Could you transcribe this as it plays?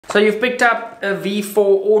So you've picked up a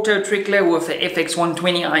V4 Autotrickler with the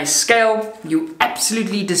FX120i scale. You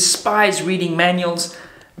absolutely despise reading manuals.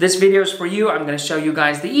 This video is for you. I'm going to show you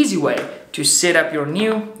guys the easy way to set up your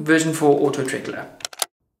new version 4 Autotrickler.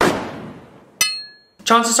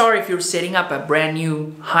 Chances are if you're setting up a brand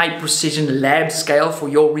new high precision lab scale for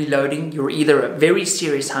your reloading, you're either a very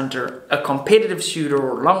serious hunter, a competitive shooter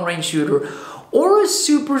or long range shooter, or a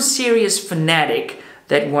super serious fanatic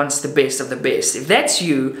that wants the best of the best. If that's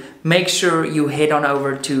you, make sure you head on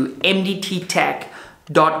over to mdttac.com.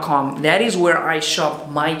 That is where I shop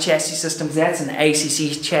my chassis systems. That's an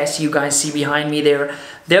ACC chassis you guys see behind me there.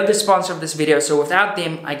 They're the sponsor of this video, so without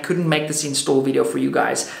them, I couldn't make this install video for you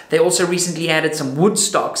guys. They also recently added some wood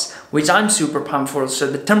stocks, which I'm super pumped for,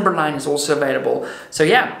 so the Timberline is also available. So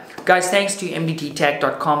yeah, guys, thanks to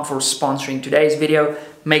mdttac.com for sponsoring today's video.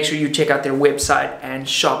 Make sure you check out their website and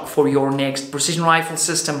shop for your next precision rifle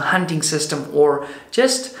system, hunting system, or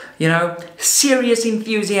just, you know, serious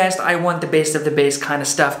enthusiast, I want the best of the best kind of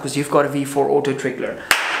stuff, because you've got a V4 Autotrickler.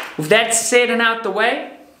 With that said and out the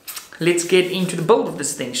way, let's get into the build of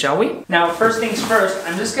this thing, shall we? Now, first things first,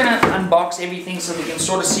 I'm just gonna unbox everything so we can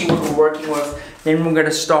sort of see what we're working with. Then we're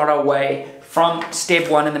gonna start our way from step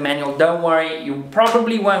one in the manual. Don't worry, you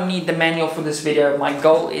probably won't need the manual for this video. My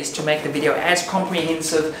goal is to make the video as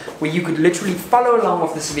comprehensive where you could literally follow along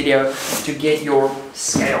with this video to get your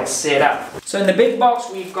scale set up. So in the big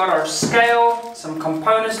box, we've got our scale, some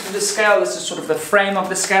components to the scale. This is sort of the frame of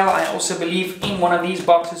the scale. I also believe in one of these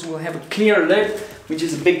boxes we'll have a clear lid, which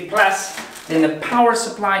is a big plus. Then the power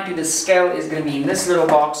supply to the scale is going to be in this little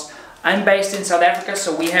box. I'm based in South Africa,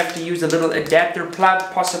 so we have to use a little adapter plug.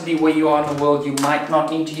 Possibly where you are in the world, you might not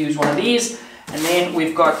need to use one of these. And then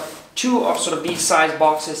we've got two of sort of these size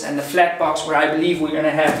boxes and the flat box where I believe we're going to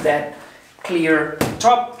have that clear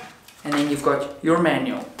top. And then you've got your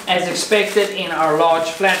manual. As expected, in our large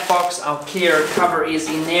flat box, our clear cover is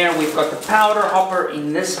in there. We've got the powder hopper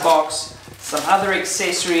in this box. Some other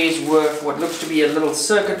accessories with what looks to be a little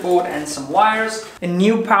circuit board and some wires. A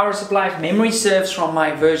new power supply, if memory serves, from my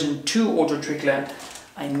version 2 Autotrickler.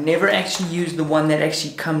 I never actually used the one that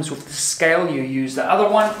actually comes with the scale. You use the other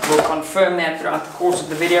one. We'll confirm that throughout the course of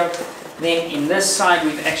the video. Then in this side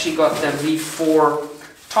we've actually got the V4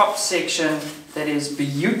 top section that is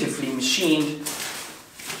beautifully machined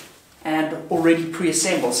and already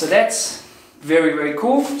pre-assembled. So that's very, very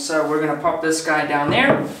cool. So we're going to pop this guy down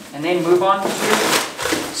there and then move on to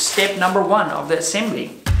step number one of the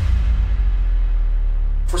assembly.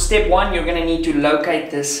 For step one, you're going to need to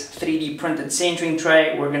locate this 3D printed centering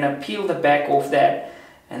tray. We're going to peel the back off that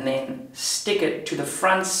and then stick it to the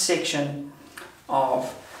front section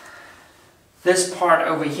of this part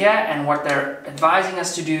over here. And what they're advising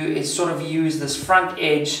us to do is sort of use this front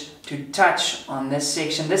edge to touch on this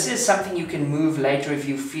section. This is something you can move later if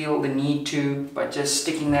you feel the need to, but just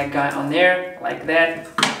sticking that guy on there like that,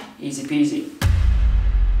 easy peasy.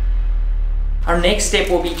 Our next step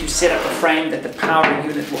will be to set up a frame that the powder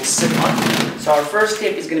unit will sit on. So our first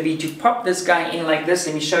step is going to be to pop this guy in like this.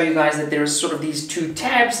 Let me show you guys that there's sort of these two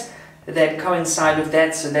tabs that coincide with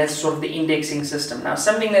that, so that's sort of the indexing system. Now,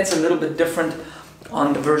 something that's a little bit different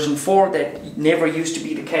on the version 4 that never used to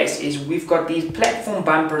be the case is we've got these platform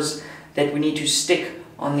bumpers that we need to stick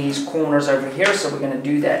on these corners over here. So we're going to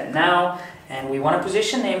do that now, and we want to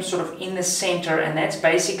position them sort of in the center, and that's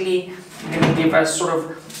basically going to give us sort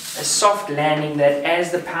of a soft landing that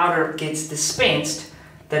as the powder gets dispensed,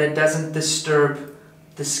 that it doesn't disturb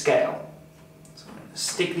the scale. So I'm going to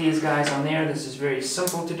stick these guys on there. This is very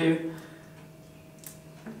simple to do.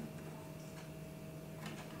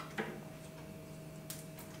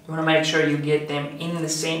 You want to make sure you get them in the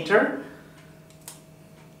center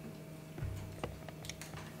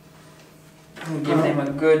and give them a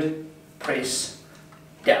good press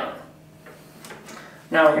down.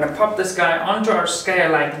 Now we're going to pop this guy onto our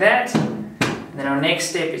scale like that. And then our next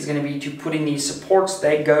step is going to be to put in these supports.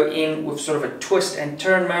 They go in with sort of a twist and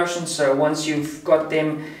turn motion. So once you've got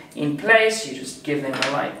them in place, you just give them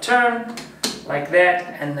a light turn like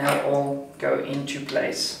that, and they'll all go into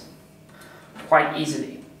place quite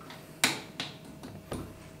easily.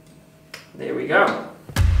 There we go.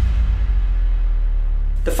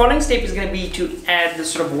 The following step is going to be to add the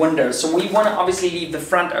sort of windows. So we want to obviously leave the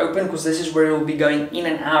front open because this is where it will be going in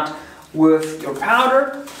and out with your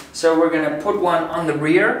powder. So we're going to put one on the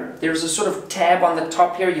rear. There's a sort of tab on the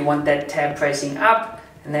top here. You want that tab facing up,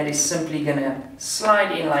 and that is simply going to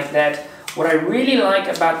slide in like that. What I really like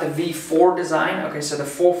about the V4 design, okay, so the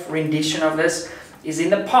fourth rendition of this, is in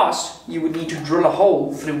the past you would need to drill a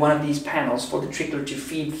hole through one of these panels for the trickler to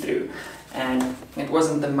feed through. and it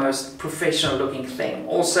wasn't the most professional looking thing.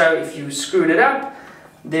 Also, if you screwed it up,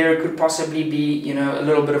 there could possibly be, you know, a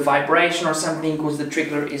little bit of vibration or something because the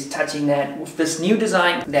trickler is touching that. With this new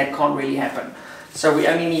design, that can't really happen. So we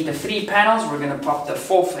only need the 3 panels. We're going to pop the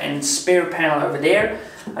 4th and spare panel over there.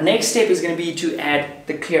 Our next step is going to be to add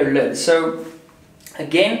the clear lid. So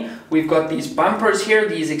again, we've got these bumpers here,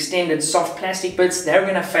 these extended soft plastic bits. They're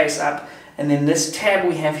going to face up, and then this tab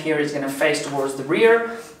we have here is going to face towards the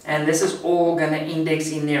rear, and this is all going to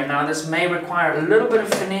index in there. Now this may require a little bit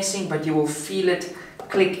of finessing, but you will feel it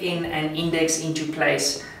click in and index into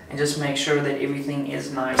place, and just make sure that everything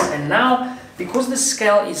is nice. And now, because the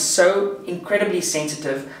scale is so incredibly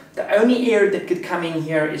sensitive, the only air that could come in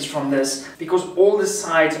here is from this, because all the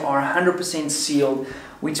sides are 100% sealed,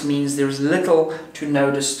 which means there's little to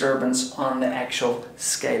no disturbance on the actual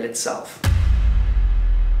scale itself.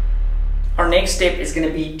 Our next step is going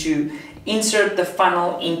to be to insert the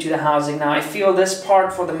funnel into the housing. Now I feel this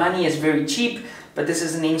part for the money is very cheap, but this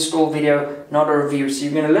is an install video, not a review. So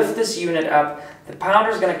you're going to lift this unit up, the powder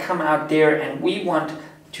is going to come out there, and we want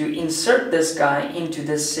to insert this guy into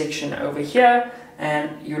this section over here,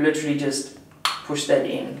 and you literally just push that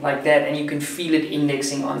in like that, and you can feel it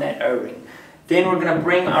indexing on that O-ring. Then we're going to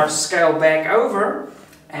bring our scale back over,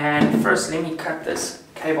 and first let me cut this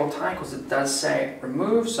cable tie because it does say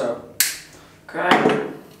remove. So okay,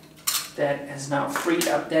 that has now freed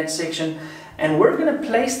up that section, and we're going to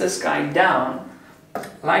place this guy down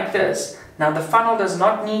like this. Now the funnel does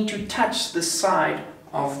not need to touch the side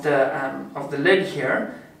of the lid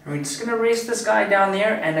here. We're just going to rest this guy down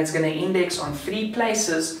there, and it's going to index on 3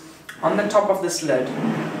 places on the top of this lid,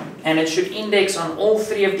 and it should index on all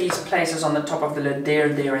 3 of these places on the top of the lid, there,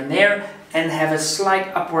 there, and there, and have a slight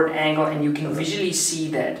upward angle, and you can visually see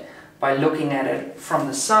that by looking at it from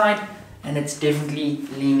the side, and it's definitely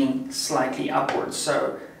leaning slightly upwards.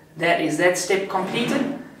 So that is that step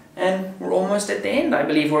completed, and we're almost at the end. I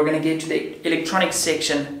believe we're going to get to the electronics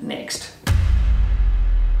section next.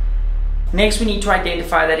 Next, we need to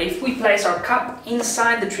identify that if we place our cup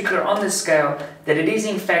inside the trickler on the scale, that it is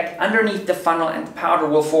in fact underneath the funnel and the powder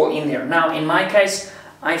will fall in there. Now in my case,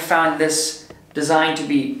 I found this design to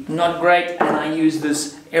be not great, and I use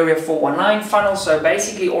this Area 419 funnel. So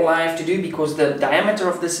basically all I have to do, because the diameter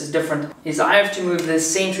of this is different, is I have to move this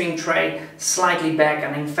centering tray slightly back,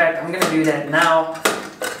 and in fact I'm going to do that now.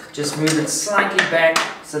 Just move it slightly back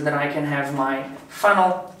so that I can have my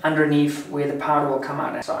funnel underneath where the powder will come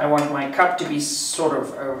out. So I want my cup to be sort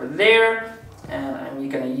of over there, and I'm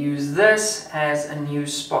going to use this as a new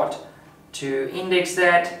spot to index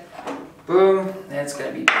that. Boom, that's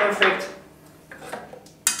going to be perfect.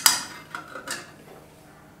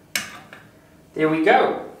 There we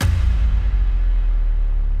go.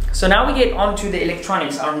 So now we get onto the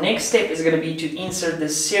electronics. Our next step is going to be to insert the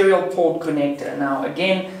serial port connector. Now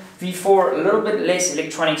again, V4, a little bit less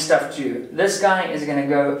electronic stuff to do. This guy is going to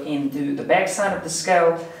go into the back side of the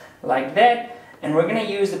scale like that, and we're going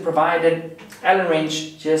to use the provided Allen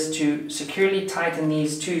wrench just to securely tighten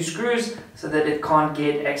these 2 screws so that it can't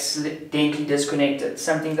get accidentally disconnected.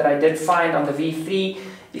 Something that I did find on the V3,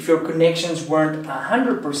 if your connections weren't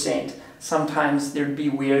 100%, sometimes there'd be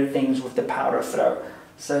weird things with the powder throw.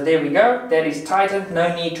 So there we go, that is tightened.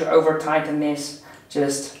 No need to over tighten this,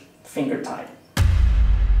 just finger tight.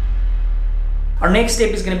 Our next step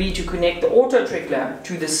is going to be to connect the Autotrickler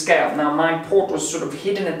to the scale. Now my port was sort of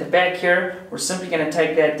hidden at the back here. We're simply going to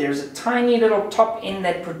take that. There's a tiny little top end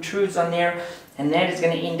that protrudes on there, and that is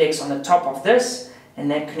going to index on the top of this, and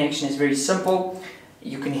that connection is very simple.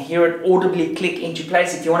 You can hear it audibly click into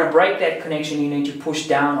place. If you want to break that connection, you need to push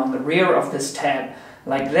down on the rear of this tab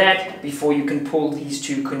like that before you can pull these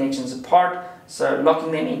 2 connections apart. So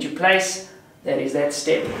locking them into place, that is that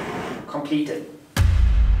step completed.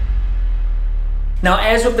 Now,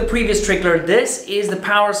 as with the previous trickler, this is the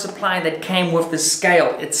power supply that came with the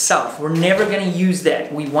scale itself. We're never going to use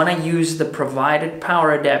that. We want to use the provided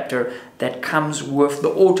power adapter that comes with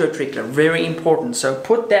the Autotrickler. Very important. So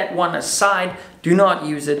put that one aside. Do not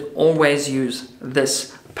use it. Always use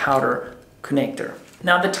this powder connector.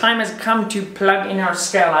 Now the time has come to plug in our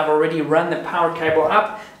scale. I've already run the power cable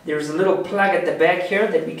up. There's a little plug at the back here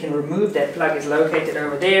that we can remove. That plug is located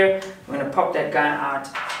over there. I'm going to pop that guy out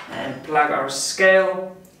and plug our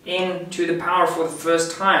scale into the power for the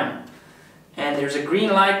first time. And there's a green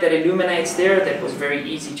light that illuminates there. That was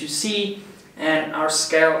very easy to see. And our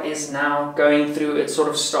scale is now going through its sort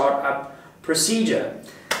of start-up procedure.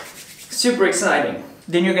 Super exciting.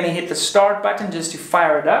 Then you're going to hit the start button just to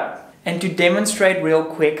fire it up. And to demonstrate real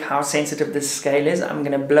quick how sensitive this scale is, I'm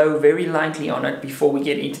going to blow very lightly on it before we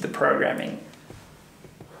get into the programming.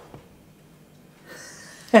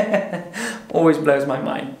 Always blows my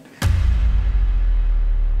mind.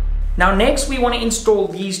 Now next we want to install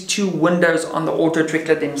these two windows on the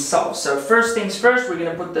Autotrickler themselves. So first things first, we're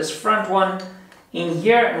going to put this front one in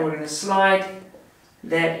here and we're going to slide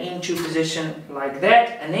that into position like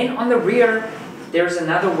that. And then on the rear, there's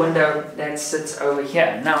another window that sits over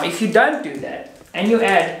here. Now if you don't do that and you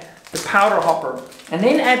add the powder hopper and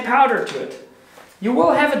then add powder to it, you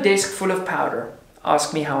will have a desk full of powder.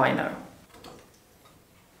 Ask me how I know.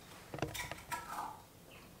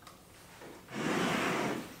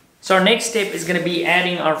 So our next step is going to be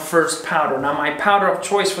adding our first powder. Now my powder of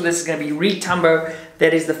choice for this is going to be Retumbo.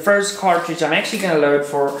 That is the first cartridge I'm actually going to load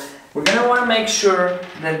for. We're going to want to make sure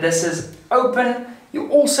that this is open. You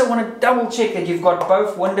also want to double check that you've got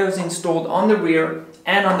both windows installed on the rear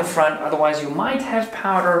and on the front. Otherwise you might have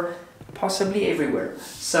powder possibly everywhere.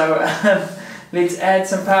 So let's add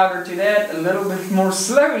some powder to that a little bit more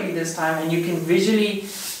slowly this time, and you can visually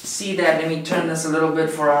see that. Let me turn this a little bit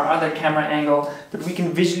for our other camera angle, but we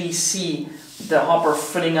can visually see the hopper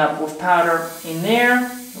filling up with powder in there,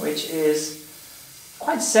 which is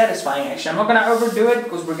quite satisfying actually. I'm not going to overdo it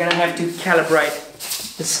because we're going to have to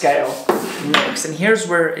calibrate the scale next, and here's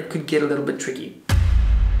where it could get a little bit tricky.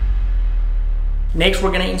 Next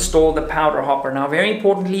we're going to install the powder hopper. Now very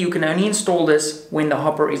importantly, you can only install this when the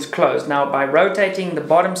hopper is closed. Now by rotating the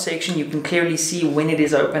bottom section you can clearly see when it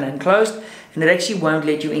is open and closed, and it actually won't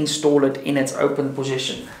let you install it in its open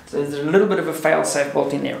position. So there's a little bit of a fail-safe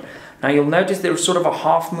built in there. Now you'll notice there's sort of a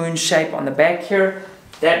half moon shape on the back here.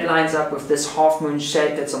 That lines up with this half moon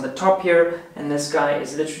shape that's on the top here, and this guy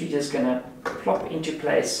is literally just going to plop into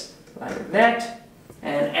place like that.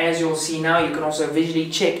 And as you'll see now, you can also visually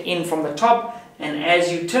check in from the top, and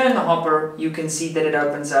as you turn the hopper you can see that it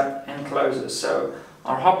opens up and closes. So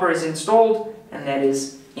our hopper is installed and that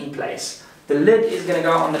is in place. The lid is going to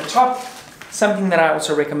go on the top. Something that I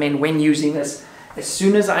also recommend when using this, as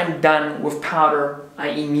soon as I'm done with powder, I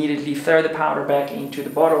immediately throw the powder back into the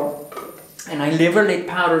bottle, and I never let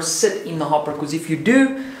powder sit in the hopper, because if you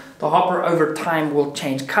do, the hopper over time will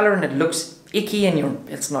change color and it looks icky and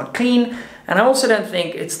it's not clean. And I also don't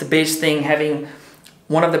think it's the best thing having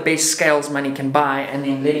one of the best scales money can buy and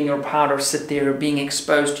then letting your powder sit there being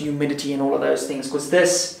exposed to humidity and all of those things, because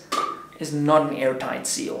this is not an airtight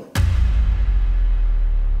seal.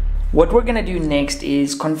 What we're going to do next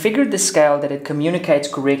is configure the scale that it communicates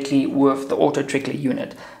correctly with the Autotrickler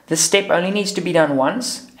unit. This step only needs to be done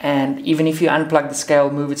once, and even if you unplug the scale,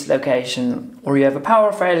 move its location, or you have a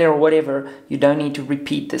power failure or whatever, you don't need to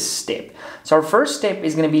repeat this step. So our first step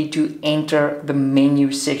is going to be to enter the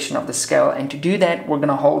menu section of the scale, and to do that we're going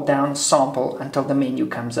to hold down sample until the menu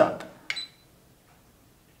comes up.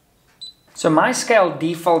 So my scale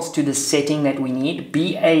defaults to the setting that we need,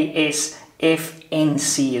 BASFNC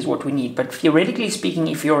is what we need, but theoretically speaking,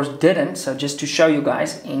 if yours didn't, so just to show you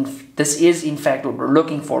guys, this is in fact what we're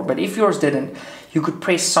looking for, but if yours didn't, you could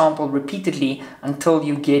press sample repeatedly until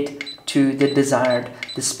you get to the desired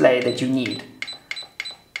display that you need.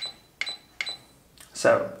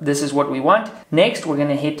 So this is what we want. Next we're going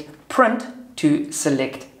to hit print to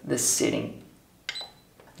select this setting.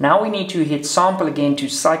 Now we need to hit sample again to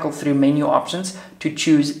cycle through menu options to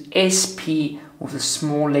choose SP with a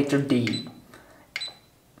small letter D.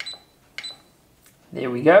 There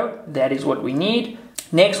we go, that is what we need.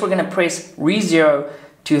 Next we're going to press RE0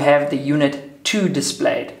 to have the unit 2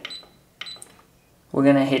 displayed. We're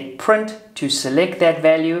going to hit print to select that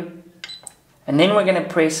value, and then we're going to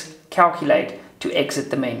press calculate to exit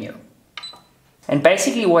the menu. And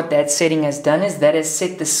basically what that setting has done is that has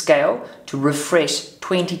set the scale to refresh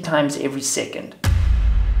 20 times every second.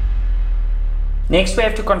 Next we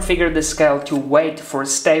have to configure the scale to wait for a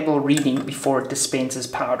stable reading before it dispenses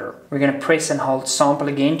powder. We're going to press and hold sample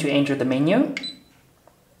again to enter the menu.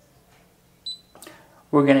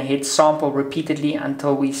 We're going to hit sample repeatedly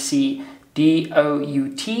until we see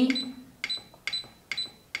DOUT.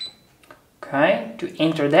 Okay, to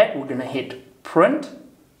enter that we're going to hit print.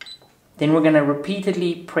 Then we're going to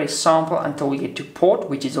repeatedly press sample until we get to port,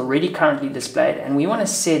 which is already currently displayed, and we want to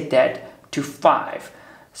set that to 5.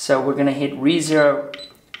 So we're going to hit RE0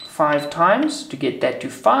 5 times to get that to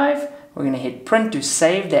 5. We're going to hit print to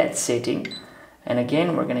save that setting, and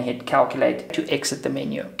again we're going to hit calculate to exit the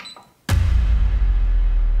menu.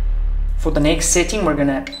 For the next setting we're going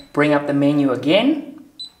to bring up the menu again.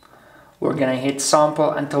 We're going to hit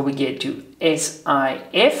sample until we get to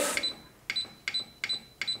SIF.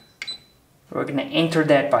 We're going to enter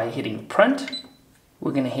that by hitting print.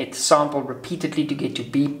 We're going to hit sample repeatedly to get to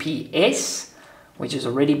BPS, which is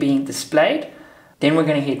already being displayed. Then we're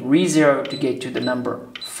going to hit RE0 to get to the number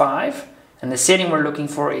 5. And the setting we're looking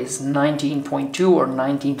for is 19.2 or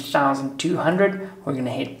 19,200. We're going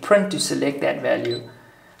to hit print to select that value.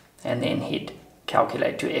 and then hit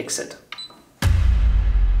calculate to exit.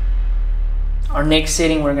 Our next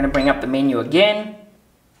setting, we're going to bring up the menu again.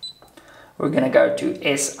 We're going to go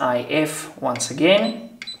to SIF once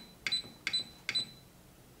again.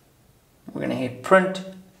 We're going to hit print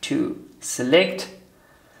to select,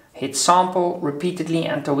 hit sample repeatedly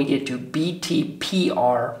until we get to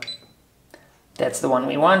BTPR. That's the one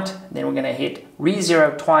we want. Then we're going to hit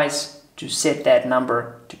re-zero twice to set that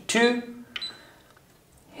number to 2.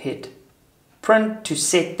 Hit print to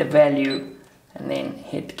set the value, and then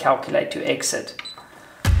hit calculate to exit.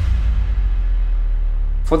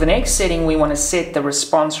 For the next setting, we want to set the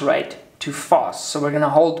response rate to fast. So we're going to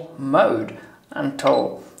hold mode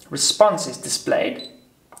until response is displayed.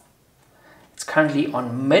 It's currently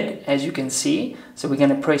on mid, as you can see. So we're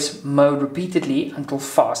going to press mode repeatedly until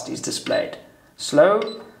fast is displayed.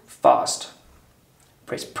 Slow, fast.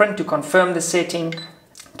 Press print to confirm the setting.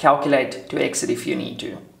 Calculate to exit if you need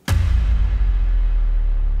to.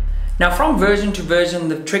 Now from version to version,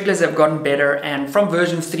 the tricklers have gotten better, and from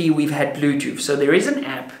version 3 we've had Bluetooth. So there is an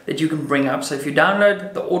app that you can bring up. So if you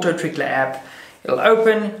download the Autotrickler app, it'll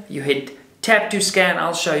open, you hit tap to scan.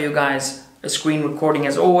 I'll show you guys a screen recording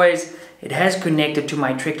as always. It has connected to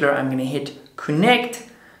my trickler. I'm going to hit connect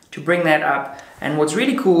to bring that up. And what's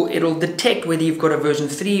really cool, it'll detect whether you've got a version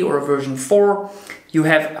 3 or a version 4. You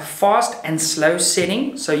have a fast and slow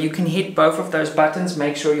setting, so you can hit both of those buttons.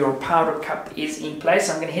 Make sure your powder cup is in place.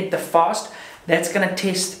 I'm going to hit the fast. That's going to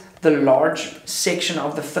test the large section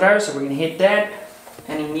of the throw, so we're going to hit that,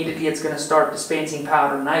 and immediately it's going to start dispensing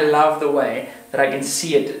powder. And I love the way that I can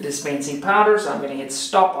see it dispensing powder, so I'm going to hit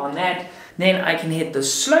stop on that. Then I can hit the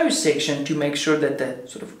slow section to make sure that the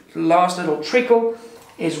sort of last little trickle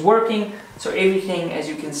is working. So everything, as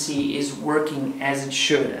you can see, is working as it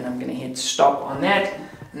should. And I'm going to hit stop on that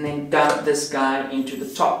and then dump this guy into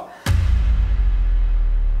the top.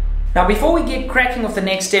 Now before we get cracking with the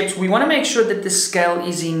next steps, we want to make sure that the scale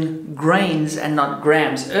is in grains and not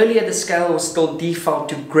grams. Earlier the scale was still default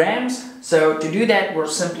to grams. So to do that, we're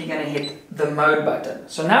simply going to hit the mode button.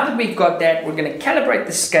 So now that we've got that, we're going to calibrate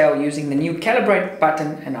the scale using the new calibrate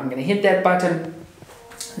button, and I'm going to hit that button.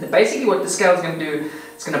 And basically what the scale is going to do,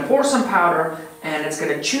 it's going to pour some powder and it's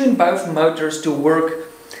going to tune both motors to work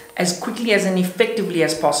as quickly as and effectively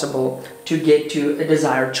as possible to get to a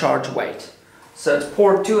desired charge weight. So it's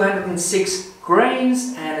poured 206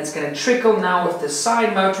 grains and it's going to trickle now with the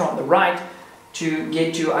side motor on the right to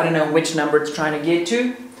get to, I don't know which number it's trying to get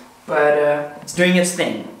to, but it's doing its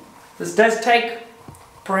thing. This does take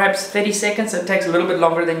perhaps 30 seconds, so it takes a little bit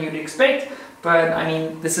longer than you'd expect, but I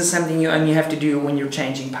mean, this is something you only have to do when you're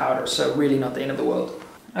changing powder, so really not the end of the world.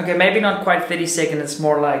 Okay, maybe not quite 30 seconds, it's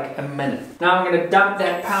more like a minute. Now I'm going to dump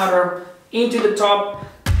that powder into the top.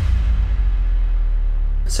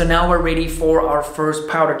 So now we're ready for our first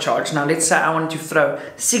powder charge. Now let's say I want to throw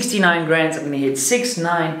 69 grains. I'm going to hit 6,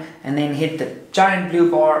 9 and then hit the giant blue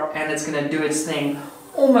bar, and it's going to do its thing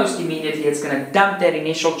almost immediately. It's going to dump that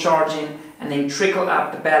initial charge in and then trickle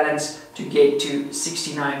up the balance to get to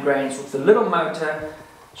 69 grains with the little motor.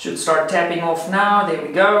 Should start tapping off now. There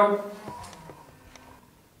we go.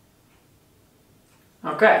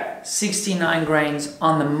 Okay, 69 grains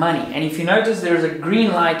on the money. And if you notice, there's a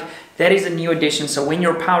green light. That is a new addition. So when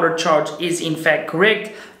your powder charge is in fact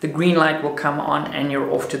correct, the green light will come on and you're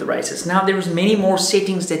off to the races. Now there's many more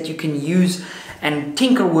settings that you can use and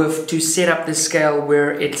tinker with to set up the scale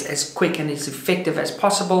where it's as quick and as effective as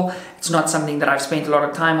possible. It's not something that I've spent a lot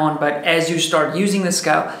of time on, but as you start using the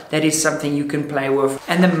scale, that is something you can play with.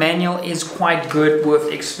 And the manual is quite good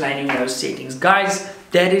with explaining those settings. Guys,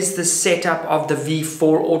 that is the setup of the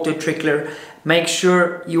V4 Autotrickler. Make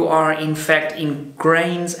sure you are in fact in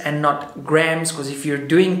grains and not grams, because if you're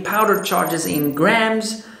doing powder charges in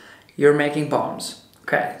grams, you're making bombs.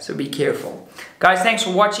 Okay, so be careful. Guys, thanks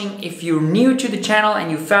for watching. If you're new to the channel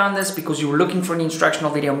and you found this because you were looking for an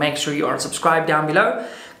instructional video, make sure you are subscribed down below,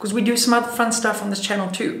 because we do some other fun stuff on this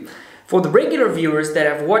channel too. For the regular viewers that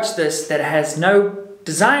have watched this that has no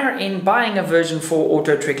desire in buying a version 4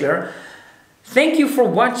 Autotrickler, thank you for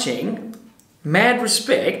watching. Mad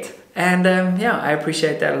respect. And yeah, I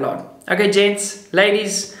appreciate that a lot. Okay, gents,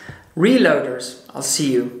 ladies, reloaders, I'll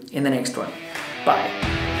see you in the next one. Bye.